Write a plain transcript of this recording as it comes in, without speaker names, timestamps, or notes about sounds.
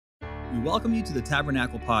We welcome you to the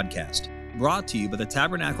Tabernacle Podcast, brought to you by the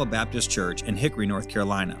Tabernacle Baptist Church in Hickory, North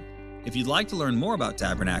Carolina. If you'd like to learn more about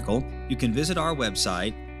Tabernacle, you can visit our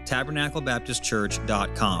website,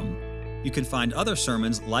 tabernaclebaptistchurch.com. You can find other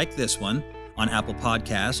sermons like this one on Apple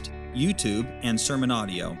Podcast, YouTube, and Sermon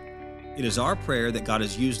Audio. It is our prayer that God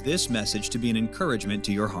has used this message to be an encouragement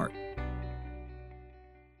to your heart.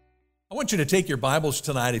 I want you to take your Bibles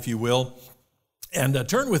tonight, if you will, and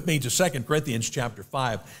turn with me to 2 Corinthians chapter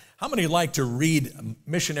 5. How many like to read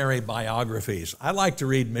missionary biographies? I like to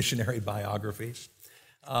read missionary biographies.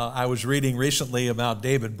 I was reading recently about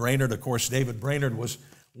David Brainerd. Of course, David Brainerd was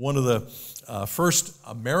one of the first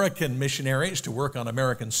American missionaries to work on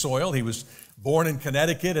American soil. He was born in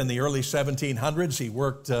Connecticut in the early 1700s. He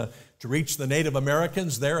worked to reach the Native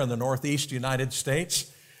Americans there in the Northeast United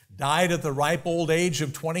States. Died at the ripe old age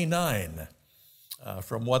of 29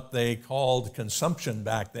 from what they called consumption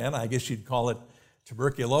back then. I guess you'd call it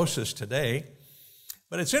tuberculosis today.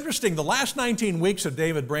 But it's interesting, the last 19 weeks of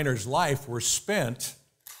David Brainerd's life were spent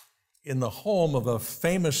in the home of a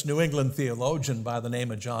famous New England theologian by the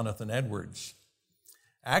name of Jonathan Edwards.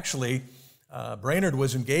 Actually, Brainerd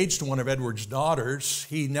was engaged to one of Edwards' daughters.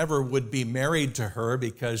 He never would be married to her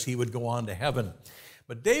because he would go on to heaven.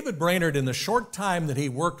 But David Brainerd, in the short time that he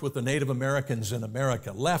worked with the Native Americans in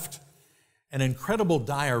America, left an incredible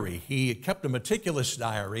diary. He kept a meticulous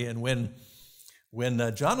diary, and when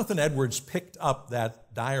Jonathan Edwards picked up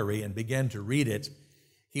that diary and began to read it,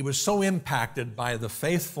 he was so impacted by the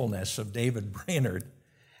faithfulness of David Brainerd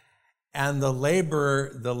and the labor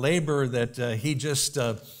that he just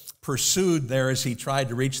pursued there as he tried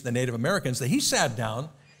to reach the Native Americans, that he sat down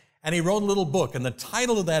and he wrote a little book, and the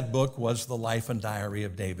title of that book was The Life and Diary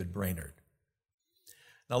of David Brainerd.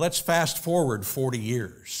 Now let's fast forward 40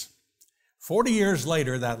 years. 40 years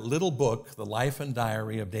later, that little book, The Life and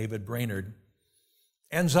Diary of David Brainerd,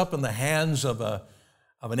 ends up in the hands of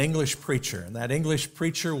an English preacher, and that English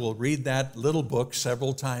preacher will read that little book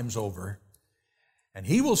several times over, and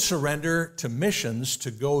he will surrender to missions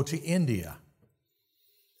to go to India.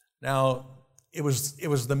 Now, it was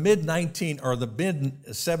the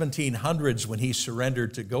mid-1700s when he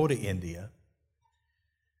surrendered to go to India.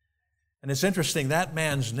 And it's interesting, that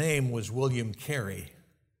man's name was William Carey,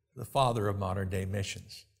 the father of modern-day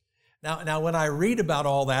missions. Now, when I read about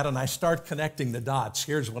all that and I start connecting the dots,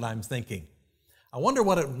 here's what I'm thinking. I wonder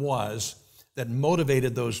what it was that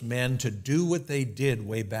motivated those men to do what they did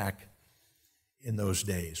way back in those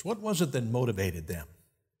days. What was it that motivated them?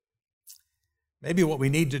 Maybe what we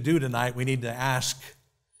need to do tonight, we need to ask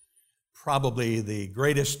probably the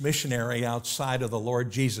greatest missionary outside of the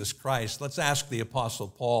Lord Jesus Christ. Let's ask the Apostle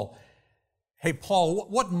Paul, hey, Paul,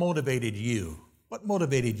 what motivated you? What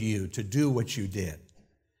motivated you to do what you did?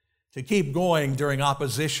 To keep going during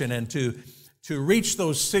opposition and to reach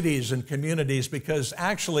those cities and communities, because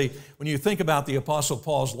actually, when you think about the Apostle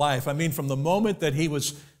Paul's life, I mean, from the moment that he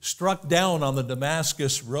was struck down on the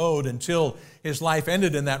Damascus road until his life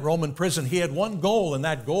ended in that Roman prison, he had one goal, and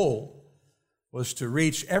that goal was to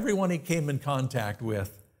reach everyone he came in contact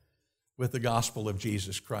with the gospel of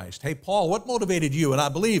Jesus Christ. Hey, Paul, what motivated you? And I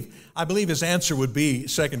believe his answer would be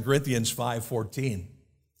 2 Corinthians 5:14.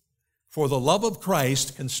 For the love of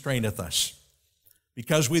Christ constraineth us,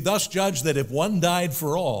 because we thus judge that if one died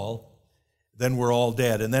for all, then we're all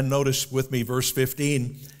dead. And then notice with me verse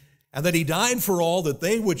 15, and that he died for all, that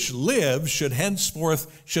they which live should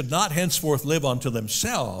not henceforth live unto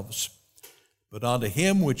themselves, but unto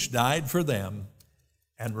him which died for them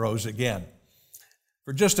and rose again.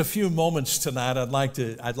 For just a few moments tonight, I'd like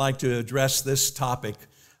to address this topic,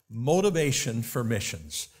 motivation for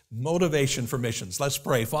missions. Motivation for missions. Let's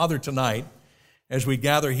pray. Father, tonight, as we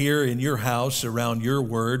gather here in your house around your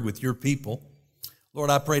word with your people, Lord,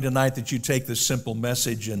 I pray tonight that you take this simple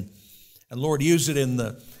message and Lord, use it in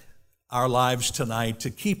our lives tonight to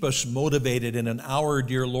keep us motivated in an hour,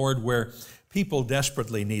 dear Lord, where people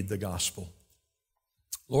desperately need the gospel.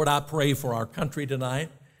 Lord, I pray for our country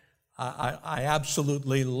tonight. I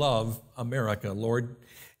absolutely love America. Lord,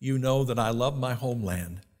 you know that I love my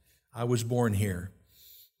homeland. I was born here.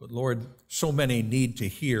 But Lord, so many need to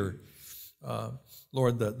hear,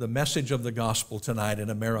 Lord, the message of the gospel tonight in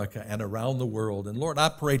America and around the world. And Lord, I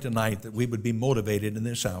pray tonight that we would be motivated in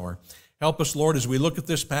this hour. Help us, Lord, as we look at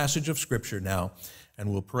this passage of Scripture now, and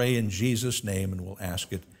we'll pray in Jesus' name and we'll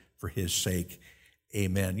ask it for his sake.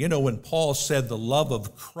 Amen. You know, when Paul said the love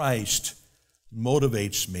of Christ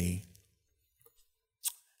motivates me,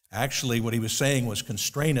 actually, what he was saying was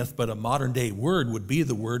constraineth, but a modern-day word would be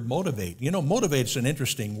the word motivate. You know, motivate's an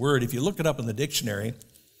interesting word. If you look it up in the dictionary,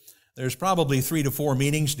 There's probably 3 to 4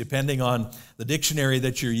 meanings depending on the dictionary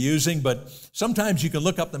that you're using, but sometimes you can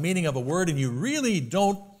look up the meaning of a word and you really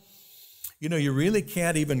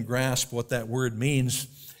can't even grasp what that word means.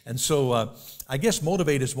 And so I guess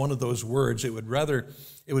motivate is one of those words. It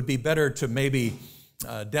would be better to maybe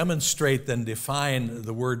demonstrate than define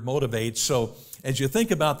the word motivate. So as you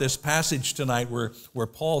think about this passage tonight where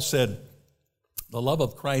Paul said, the love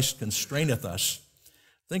of Christ constraineth us,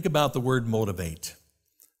 think about the word motivate.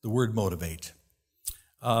 The word motivate.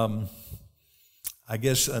 I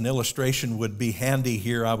guess an illustration would be handy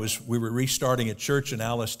here. We were restarting a church in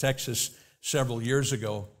Alice, Texas several years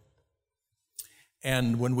ago.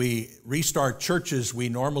 And when we restart churches, we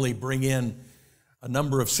normally bring in a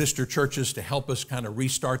number of sister churches to help us kind of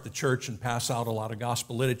restart the church and pass out a lot of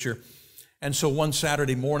gospel literature. And so one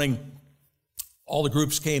Saturday morning, all the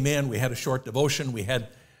groups came in. We had a short devotion. We had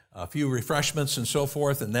a few refreshments and so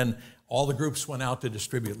forth, and then all the groups went out to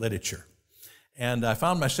distribute literature. And I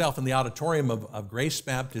found myself in the auditorium of Grace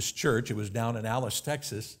Baptist Church. It was down in Alice,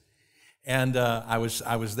 Texas. And I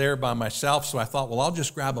was there by myself, so I thought, well, I'll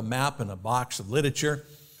just grab a map and a box of literature.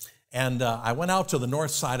 And I went out to the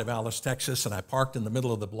north side of Alice, Texas, and I parked in the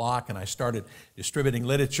middle of the block, and I started distributing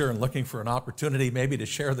literature and looking for an opportunity maybe to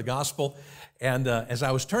share the gospel. And as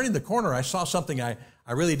I was turning the corner, I saw something I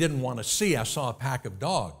really didn't want to see. I saw a pack of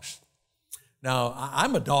dogs. Now,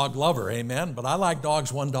 I'm a dog lover, amen, but I like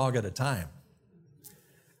dogs one dog at a time.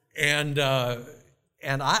 And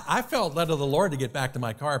I felt led of the Lord to get back to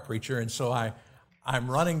my car, preacher, and so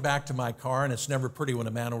I'm running back to my car, and it's never pretty when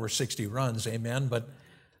a man over 60 runs, amen, but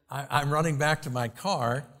I'm running back to my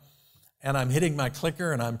car, and I'm hitting my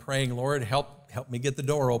clicker, and I'm praying, Lord, help me get the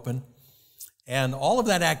door open. And all of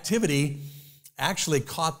that activity actually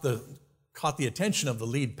caught the attention of the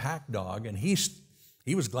lead pack dog, and he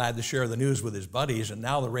was glad to share the news with his buddies, and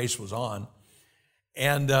now the race was on.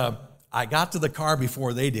 And I got to the car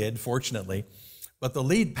before they did, fortunately. But the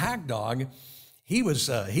lead pack dog, he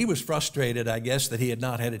was frustrated, I guess, that he had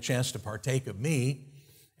not had a chance to partake of me.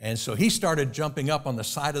 And so he started jumping up on the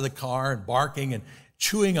side of the car and barking and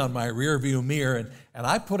chewing on my rearview mirror. And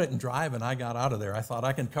I put it in drive, and I got out of there. I thought,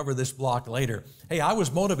 I can cover this block later. Hey, I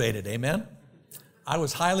was motivated, amen? I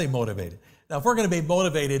was highly motivated. Now, if we're going to be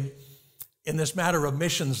motivated in this matter of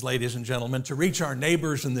missions, ladies and gentlemen, to reach our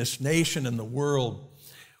neighbors in this nation and the world,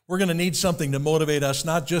 we're going to need something to motivate us,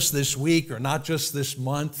 not just this week or not just this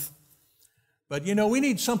month, but we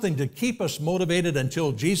need something to keep us motivated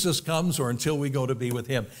until Jesus comes or until we go to be with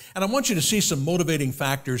Him. And I want you to see some motivating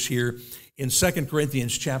factors here in 2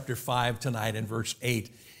 Corinthians chapter 5 tonight in verse 8.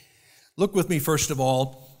 Look with me first of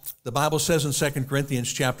all. The Bible says in 2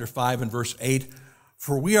 Corinthians chapter 5 and verse 8,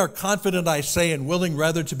 "For we are confident, I say, and willing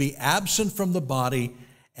rather to be absent from the body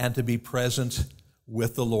and to be present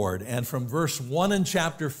with the Lord." And from verse 1 in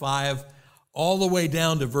chapter 5 all the way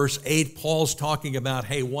down to verse 8, Paul's talking about,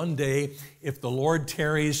 hey, one day, if the Lord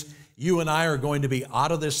tarries, you and I are going to be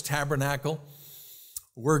out of this tabernacle.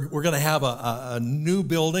 We're going to have a new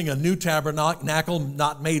building, a new tabernacle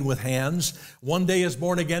not made with hands. One day as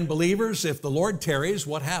born-again believers, if the Lord tarries,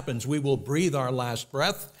 what happens? We will breathe our last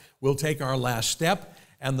breath. We'll take our last step.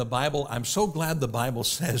 And the Bible, I'm so glad the Bible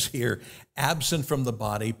says here, absent from the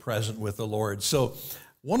body, present with the Lord. So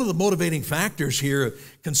one of the motivating factors here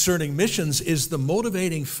concerning missions is the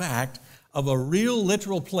motivating fact of a real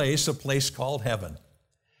literal place, a place called heaven.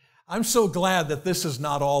 I'm so glad that this is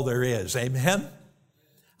not all there is. Amen?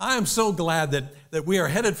 I am so glad that we are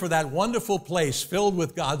headed for that wonderful place filled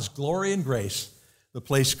with God's glory and grace, the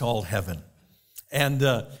place called heaven. And,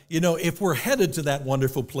 if we're headed to that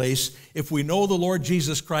wonderful place, if we know the Lord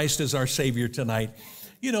Jesus Christ as our Savior tonight,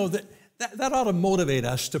 that ought to motivate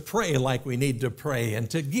us to pray like we need to pray and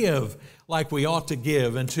to give like we ought to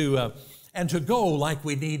give and to go like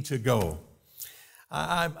we need to go.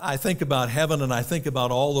 I think about heaven and I think about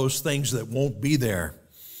all those things that won't be there.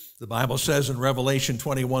 The Bible says in Revelation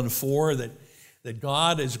 21:4 that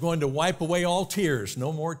God is going to wipe away all tears,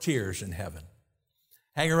 no more tears in heaven.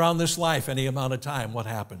 Hang around this life any amount of time, what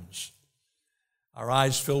happens? Our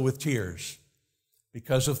eyes fill with tears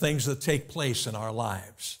because of things that take place in our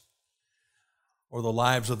lives or the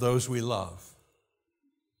lives of those we love.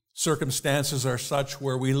 Circumstances are such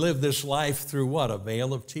where we live this life through what? A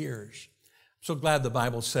veil of tears. I'm so glad the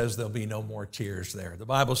Bible says there'll be no more tears there. The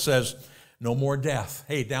Bible says no more death.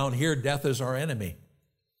 Hey, down here, death is our enemy.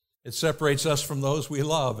 It separates us from those we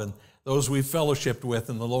love and those we've fellowshiped with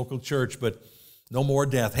in the local church, but no more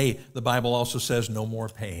death. Hey, the Bible also says no more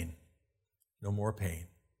pain. No more pain.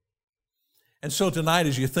 And so tonight,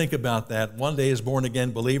 as you think about that, one day as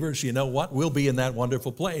born-again believers, you know what? We'll be in that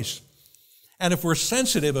wonderful place. And if we're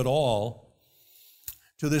sensitive at all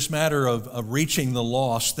to this matter of reaching the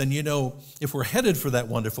lost, then, if we're headed for that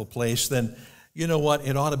wonderful place, then you know what?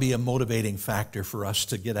 It ought to be a motivating factor for us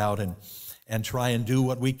to get out and try and do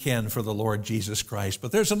what we can for the Lord Jesus Christ.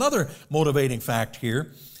 But there's another motivating fact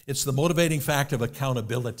here. It's the motivating fact of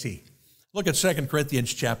accountability. Look at 2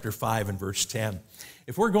 Corinthians chapter 5 and verse 10.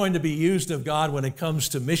 If we're going to be used of God when it comes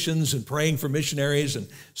to missions and praying for missionaries and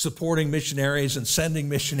supporting missionaries and sending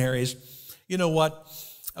missionaries, you know what?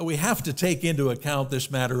 We have to take into account this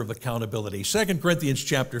matter of accountability. 2 Corinthians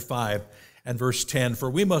chapter 5 and verse 10, for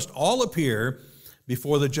we must all appear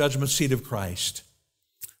before the judgment seat of Christ,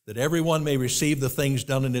 that everyone may receive the things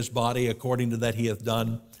done in his body according to that he hath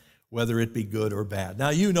done, whether it be good or bad.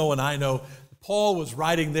 Now, you know and I know, Paul was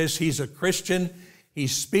writing this. He's a Christian.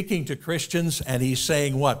 He's speaking to Christians, and he's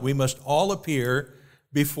saying what? We must all appear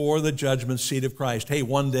before the judgment seat of Christ. Hey,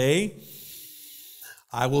 one day,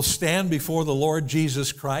 I will stand before the Lord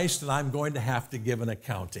Jesus Christ, and I'm going to have to give an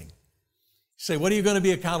accounting. You say, what are you going to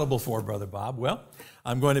be accountable for, Brother Bob? Well,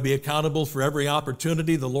 I'm going to be accountable for every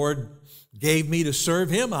opportunity the Lord gave me to serve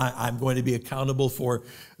Him. I'm going to be accountable for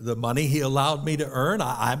the money He allowed me to earn.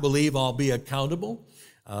 I believe I'll be accountable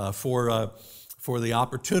for the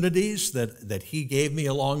opportunities that He gave me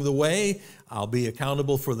along the way. I'll be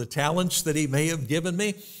accountable for the talents that He may have given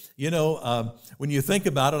me. When you think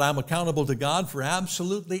about it, I'm accountable to God for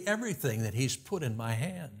absolutely everything that He's put in my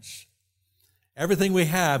hands. Everything we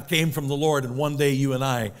have came from the Lord, and one day you and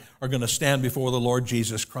I are going to stand before the Lord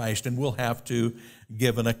Jesus Christ, and we'll have to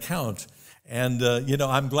give an account. And,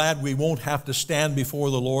 I'm glad we won't have to stand before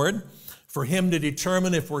the Lord for Him to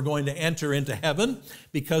determine if we're going to enter into heaven,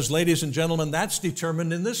 because, ladies and gentlemen, that's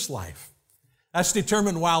determined in this life. That's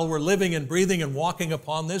determined while we're living and breathing and walking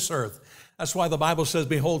upon this earth. That's why the Bible says,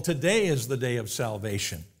 behold, today is the day of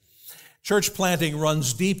salvation. Church planting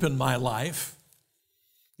runs deep in my life.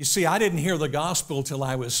 You see, I didn't hear the gospel till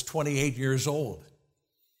I was 28 years old.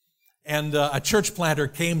 And a church planter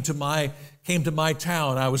came to my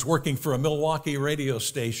town. I was working for a Milwaukee radio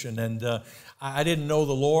station, and I didn't know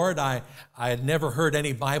the Lord. I had never heard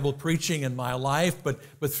any Bible preaching in my life, but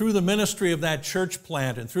through the ministry of that church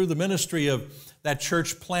plant and through the ministry of that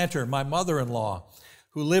church planter, my mother-in-law,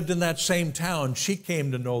 who lived in that same town, she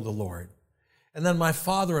came to know the Lord. And then my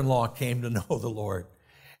father-in-law came to know the Lord.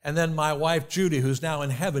 And then my wife, Judy, who's now in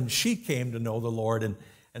heaven, she came to know the Lord.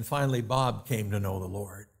 And finally, Bob came to know the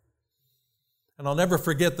Lord. And I'll never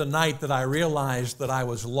forget the night that I realized that I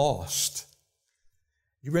was lost.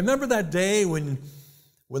 You remember that day when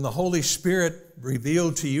the Holy Spirit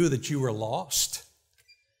revealed to you that you were lost?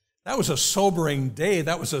 That was a sobering day.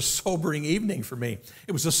 That was a sobering evening for me.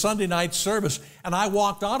 It was a Sunday night service, and I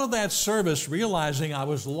walked out of that service realizing I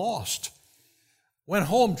was lost. Went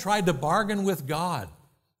home, tried to bargain with God.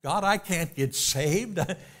 God, I can't get saved.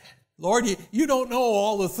 Lord, you don't know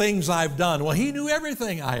all the things I've done. Well, He knew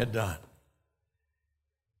everything I had done.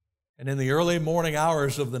 And in the early morning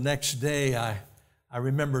hours of the next day, I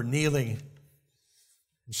remember kneeling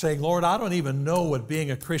and saying, Lord, I don't even know what being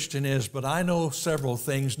a Christian is, but I know several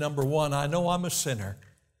things. Number one, I know I'm a sinner.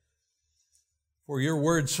 For your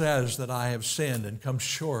word says that I have sinned and come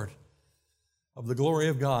short of the glory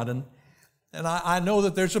of God. And I know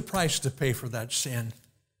that there's a price to pay for that sin.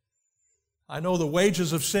 I know the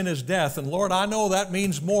wages of sin is death. And Lord, I know that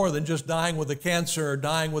means more than just dying with a cancer or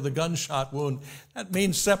dying with a gunshot wound. That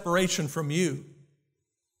means separation from you.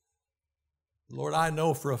 Lord, I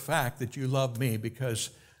know for a fact that you love me, because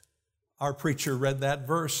our preacher read that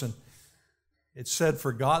verse, and it said,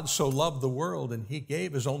 for God so loved the world, and He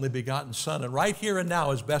gave His only begotten Son. And right here and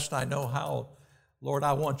now, as best I know how, Lord,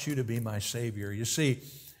 I want you to be my Savior. You see,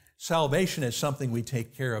 salvation is something we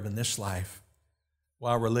take care of in this life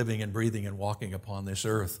while we're living and breathing and walking upon this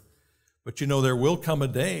earth. But there will come a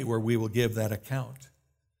day where we will give that account.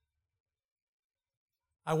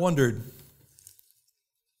 I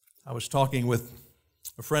was talking with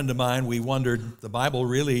a friend of mine. We wondered, the Bible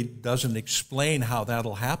really doesn't explain how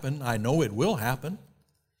that'll happen. I know it will happen.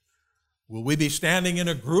 Will we be standing in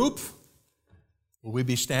a group? Will we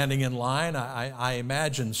be standing in line? I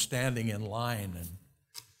imagine standing in line and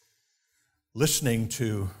listening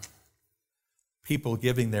to people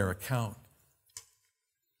giving their account.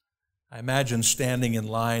 I imagine standing in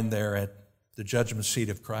line there at the judgment seat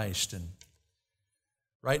of Christ, and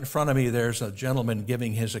right in front of me there's a gentleman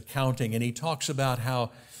giving his accounting, and he talks about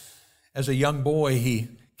how as a young boy he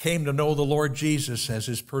came to know the Lord Jesus as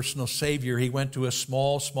his personal Savior. He went to a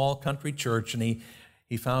small country church, and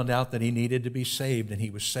he found out that he needed to be saved, and he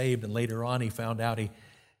was saved, and later on he found out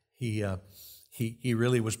he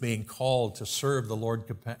really was being called to serve the Lord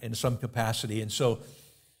in some capacity. And so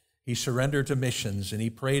He surrendered to missions, and he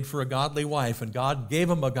prayed for a godly wife, and God gave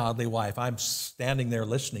him a godly wife. I'm standing there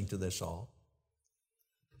listening to this all.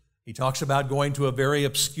 He talks about going to a very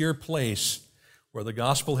obscure place where the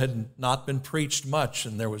gospel had not been preached much,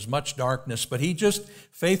 and there was much darkness, but he just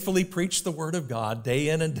faithfully preached the word of God day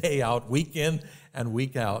in and day out, week in and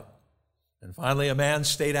week out. And finally, a man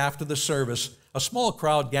stayed after the service. A small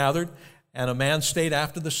crowd gathered, and a man stayed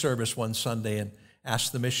after the service one Sunday and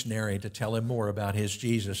asked the missionary to tell him more about his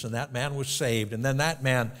Jesus. And that man was saved. And then that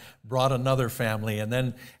man brought another family. And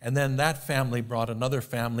then that family brought another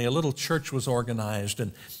family. A little church was organized,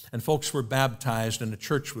 and folks were baptized, and a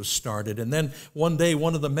church was started. And then one day,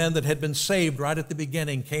 one of the men that had been saved right at the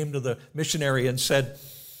beginning came to the missionary and said,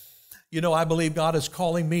 "You know, I believe God is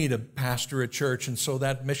calling me to pastor a church." And so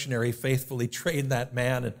that missionary faithfully trained that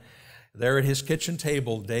man, and there at his kitchen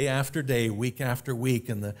table, day after day, week after week,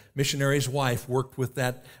 and the missionary's wife worked with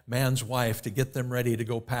that man's wife to get them ready to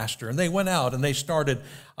go pastor. And they went out and they started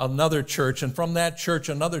another church, and from that church,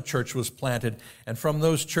 another church was planted, and from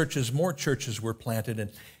those churches, more churches were planted,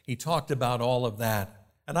 and he talked about all of that.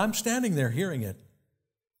 And I'm standing there hearing it.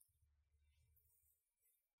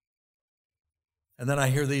 And then I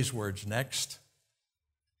hear these words, "Next,"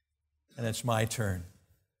 and it's my turn.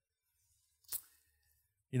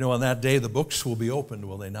 You know, on that day, the books will be opened,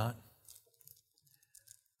 will they not?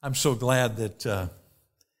 I'm so glad that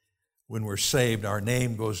when we're saved, our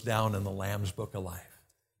name goes down in the Lamb's Book of Life.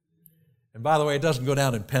 And by the way, it doesn't go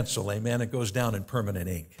down in pencil, amen? It goes down in permanent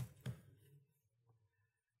ink.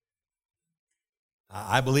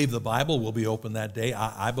 I believe the Bible will be open that day.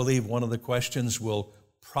 I believe one of the questions will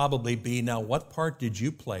probably be, now, what part did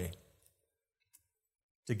you play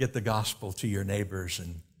to get the gospel to your neighbors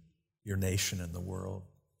and your nation and the world?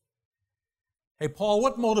 Hey, Paul,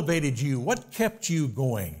 what motivated you? What kept you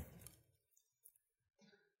going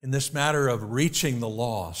in this matter of reaching the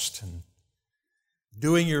lost and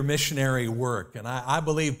doing your missionary work? And I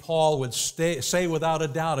believe Paul would say without a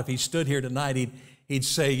doubt, if he stood here tonight, he'd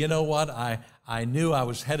say, you know what, I knew I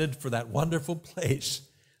was headed for that wonderful place,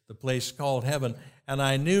 the place called heaven, and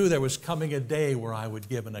I knew there was coming a day where I would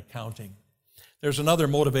give an accounting. There's another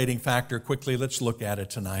motivating factor. Quickly, let's look at it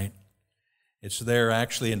tonight. It's there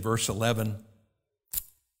actually in verse 11.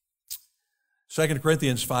 2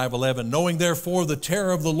 Corinthians 5:11, knowing therefore the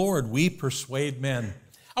terror of the Lord, we persuade men.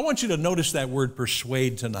 I want you to notice that word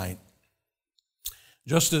persuade tonight.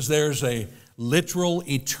 Just as there's a literal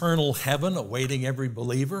eternal heaven awaiting every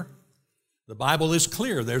believer, the Bible is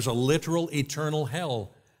clear. There's a literal eternal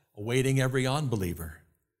hell awaiting every unbeliever.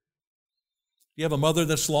 Do you have a mother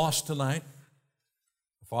that's lost tonight?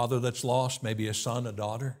 A father that's lost, maybe a son, a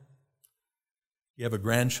daughter? You have a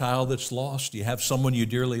grandchild that's lost? Do you have someone you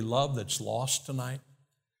dearly love that's lost tonight?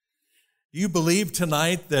 Do you believe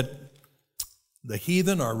tonight that the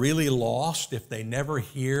heathen are really lost if they never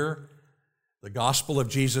hear the gospel of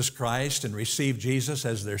Jesus Christ and receive Jesus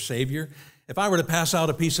as their Savior? If I were to pass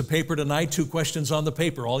out a piece of paper tonight, 2 questions on the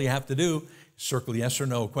paper, all you have to do is circle yes or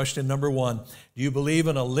no. Question number 1, do you believe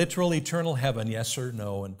in a literal eternal heaven? Yes or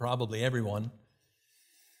no? And probably everyone,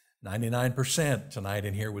 99% tonight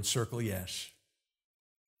in here would circle yes.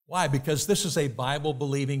 Why? Because this is a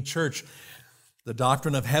Bible-believing church. The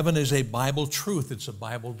doctrine of heaven is a Bible truth. It's a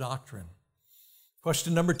Bible doctrine.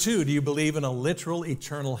 Question number 2, do you believe in a literal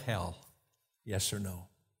eternal hell? Yes or no?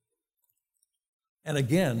 And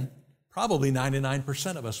again, probably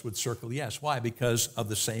 99% of us would circle yes. Why? Because of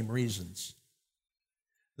the same reasons.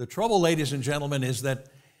 The trouble, ladies and gentlemen, is that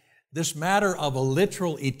this matter of a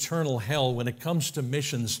literal eternal hell, when it comes to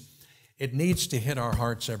missions, it needs to hit our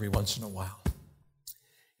hearts every once in a while.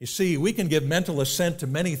 You see, we can give mental assent to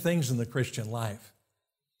many things in the Christian life.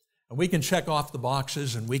 And we can check off the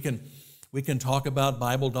boxes, and we can talk about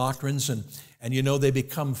Bible doctrines, and you know, they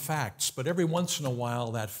become facts. But every once in a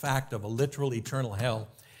while, that fact of a literal eternal hell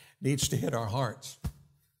needs to hit our hearts,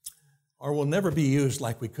 or we'll never be used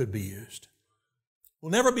like we could be used.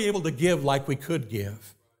 We'll never be able to give like we could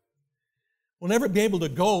give. We'll never be able to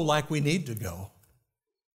go like we need to go.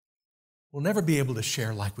 We'll never be able to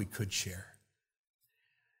share like we could share.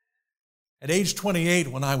 At age 28,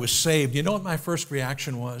 when I was saved, you know what my first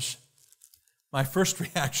reaction was? My first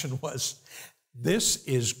reaction was, this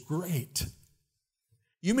is great.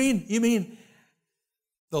 You mean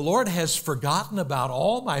the Lord has forgotten about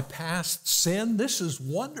all my past sin? This is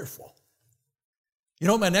wonderful. You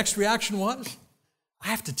know what my next reaction was? I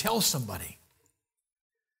have to tell somebody.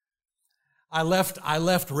 I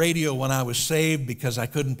left radio when I was saved because I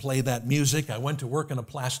couldn't play that music. I went to work in a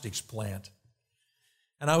plastics plant.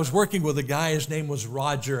 And I was working with a guy, his name was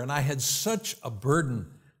Roger, and I had such a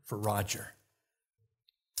burden for Roger.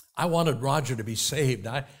 I wanted Roger to be saved.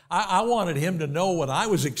 I wanted him to know what I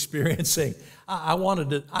was experiencing. I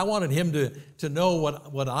wanted him to know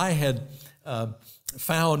what I had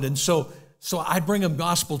found. And so I'd bring him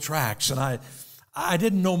gospel tracts, and I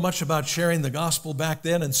didn't know much about sharing the gospel back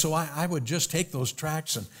then, and so I would just take those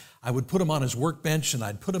tracts and I would put them on his workbench, and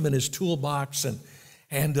I'd put them in his toolbox, and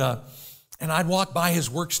I'd walk by his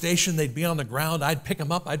workstation. They'd be on the ground. I'd pick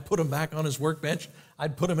them up. I'd put them back on his workbench.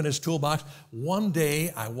 I'd put them in his toolbox. One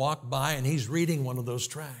day I walked by, and he's reading one of those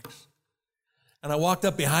tracts. And I walked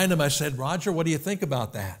up behind him. I said, Roger, what do you think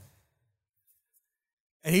about that?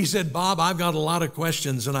 And he said, Bob, I've got a lot of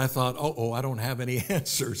questions. And I thought, I don't have any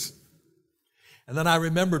answers. And then I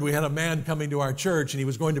remembered we had a man coming to our church, and he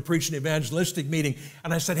was going to preach an evangelistic meeting.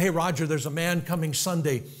 And I said, hey, Roger, there's a man coming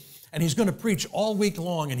Sunday, and he's going to preach all week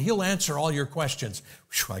long, and he'll answer all your questions.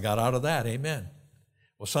 Whew, I got out of that, amen.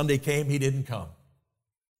 Well, Sunday came, he didn't come.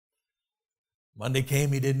 Monday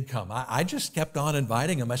came, he didn't come. I just kept on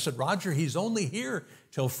inviting him. I said, Roger, he's only here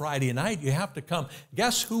till Friday night. You have to come.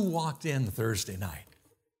 Guess who walked in Thursday night?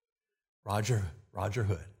 Roger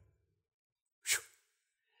Hood. Whew.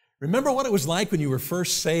 Remember what it was like when you were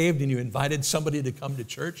first saved and you invited somebody to come to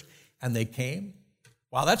church and they came?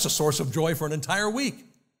 Wow, that's a source of joy for an entire week.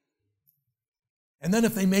 And then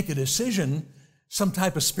if they make a decision, some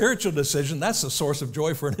type of spiritual decision, that's a source of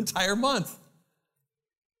joy for an entire month.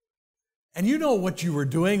 And you know what you were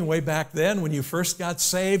doing way back then when you first got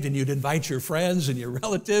saved, and you'd invite your friends and your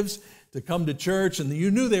relatives to come to church, and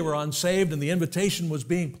you knew they were unsaved and the invitation was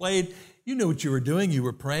being played. You knew what you were doing. You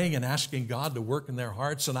were praying and asking God to work in their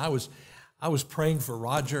hearts. And I was praying for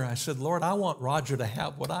Roger. I said, Lord, I want Roger to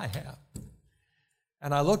have what I have.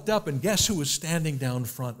 And I looked up, and guess who was standing down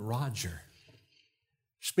front? Roger,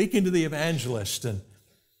 speaking to the evangelist. And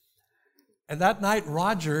that night,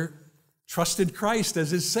 Roger trusted Christ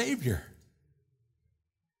as his Savior.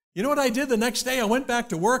 You know what I did the next day? I went back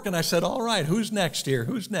to work, and I said, all right, who's next here?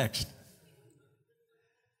 Who's next?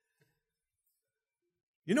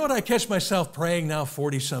 You know what I catch myself praying now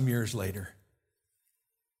 40-some years later?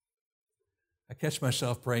 I catch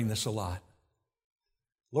myself praying this a lot.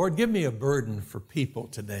 Lord, give me a burden for people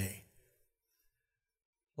today,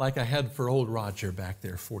 like I had for old Roger back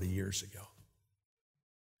there 40 years ago.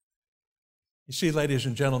 You see, ladies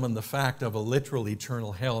and gentlemen, the fact of a literal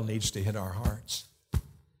eternal hell needs to hit our hearts,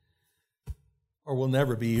 or we'll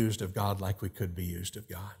never be used of God like we could be used of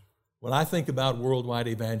God. When I think about worldwide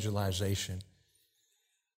evangelization,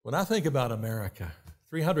 when I think about America,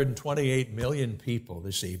 328 million people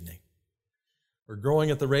this evening. We're growing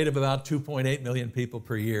at the rate of about 2.8 million people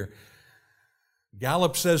per year.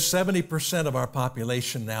 Gallup says 70% of our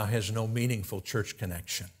population now has no meaningful church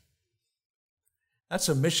connection. That's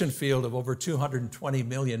a mission field of over 220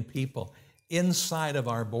 million people inside of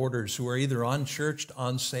our borders who are either unchurched,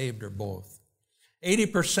 unsaved, or both.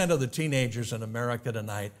 80% of the teenagers in America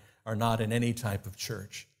tonight are not in any type of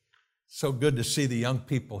church. So good to see the young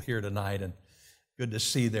people here tonight, and good to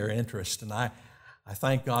see their interest, and I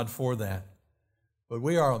thank God for that. But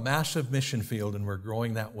we are a massive mission field, and we're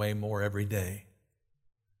growing that way more every day.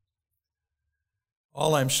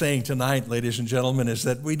 All I'm saying tonight, ladies and gentlemen, is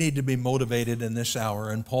that we need to be motivated in this hour.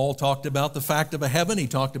 And Paul talked about the fact of a heaven. He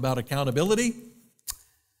talked about accountability.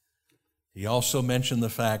 He also mentioned the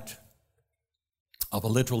fact of a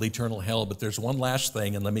literal eternal hell. But there's one last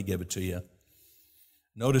thing, and let me give it to you.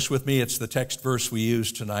 Notice with me, it's the text verse we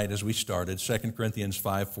used tonight as we started, 2 Corinthians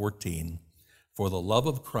 5:14. For the love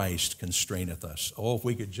of Christ constraineth us. Oh, if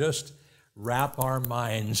we could just wrap our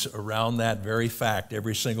minds around that very fact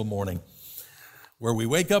every single morning, where we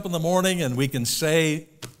wake up in the morning and we can say,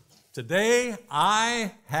 today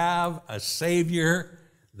I have a Savior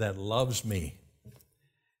that loves me.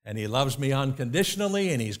 And He loves me unconditionally,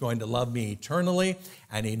 and He's going to love me eternally,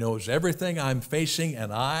 and He knows everything I'm facing,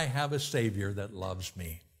 and I have a Savior that loves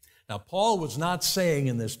me. Now, Paul was not saying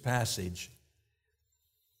in this passage,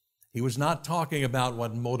 he was not talking about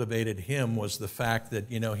what motivated him was the fact that,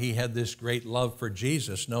 he had this great love for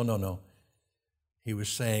Jesus. No. He was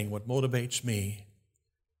saying what motivates me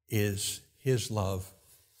is His love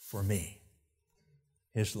for me.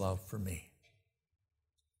 His love for me.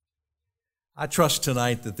 I trust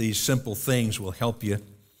tonight that these simple things will help you,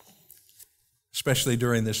 especially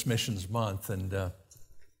during this missions month. And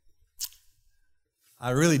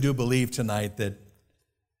I really do believe tonight that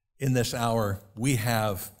in this hour we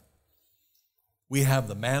have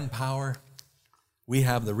the manpower, we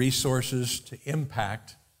have the resources to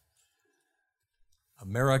impact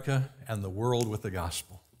America and the world with the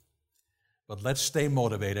gospel. But let's stay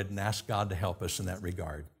motivated and ask God to help us in that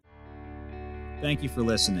regard. Thank you for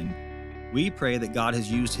listening. We pray that God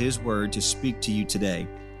has used His word to speak to you today.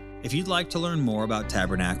 If you'd like to learn more about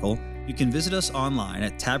Tabernacle, you can visit us online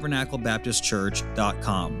at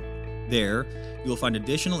tabernaclebaptistchurch.com. There, you'll find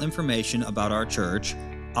additional information about our church,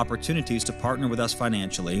 opportunities to partner with us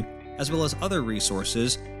financially, as well as other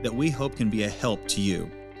resources that we hope can be a help to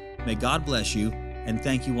you. May God bless you, and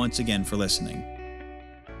thank you once again for listening.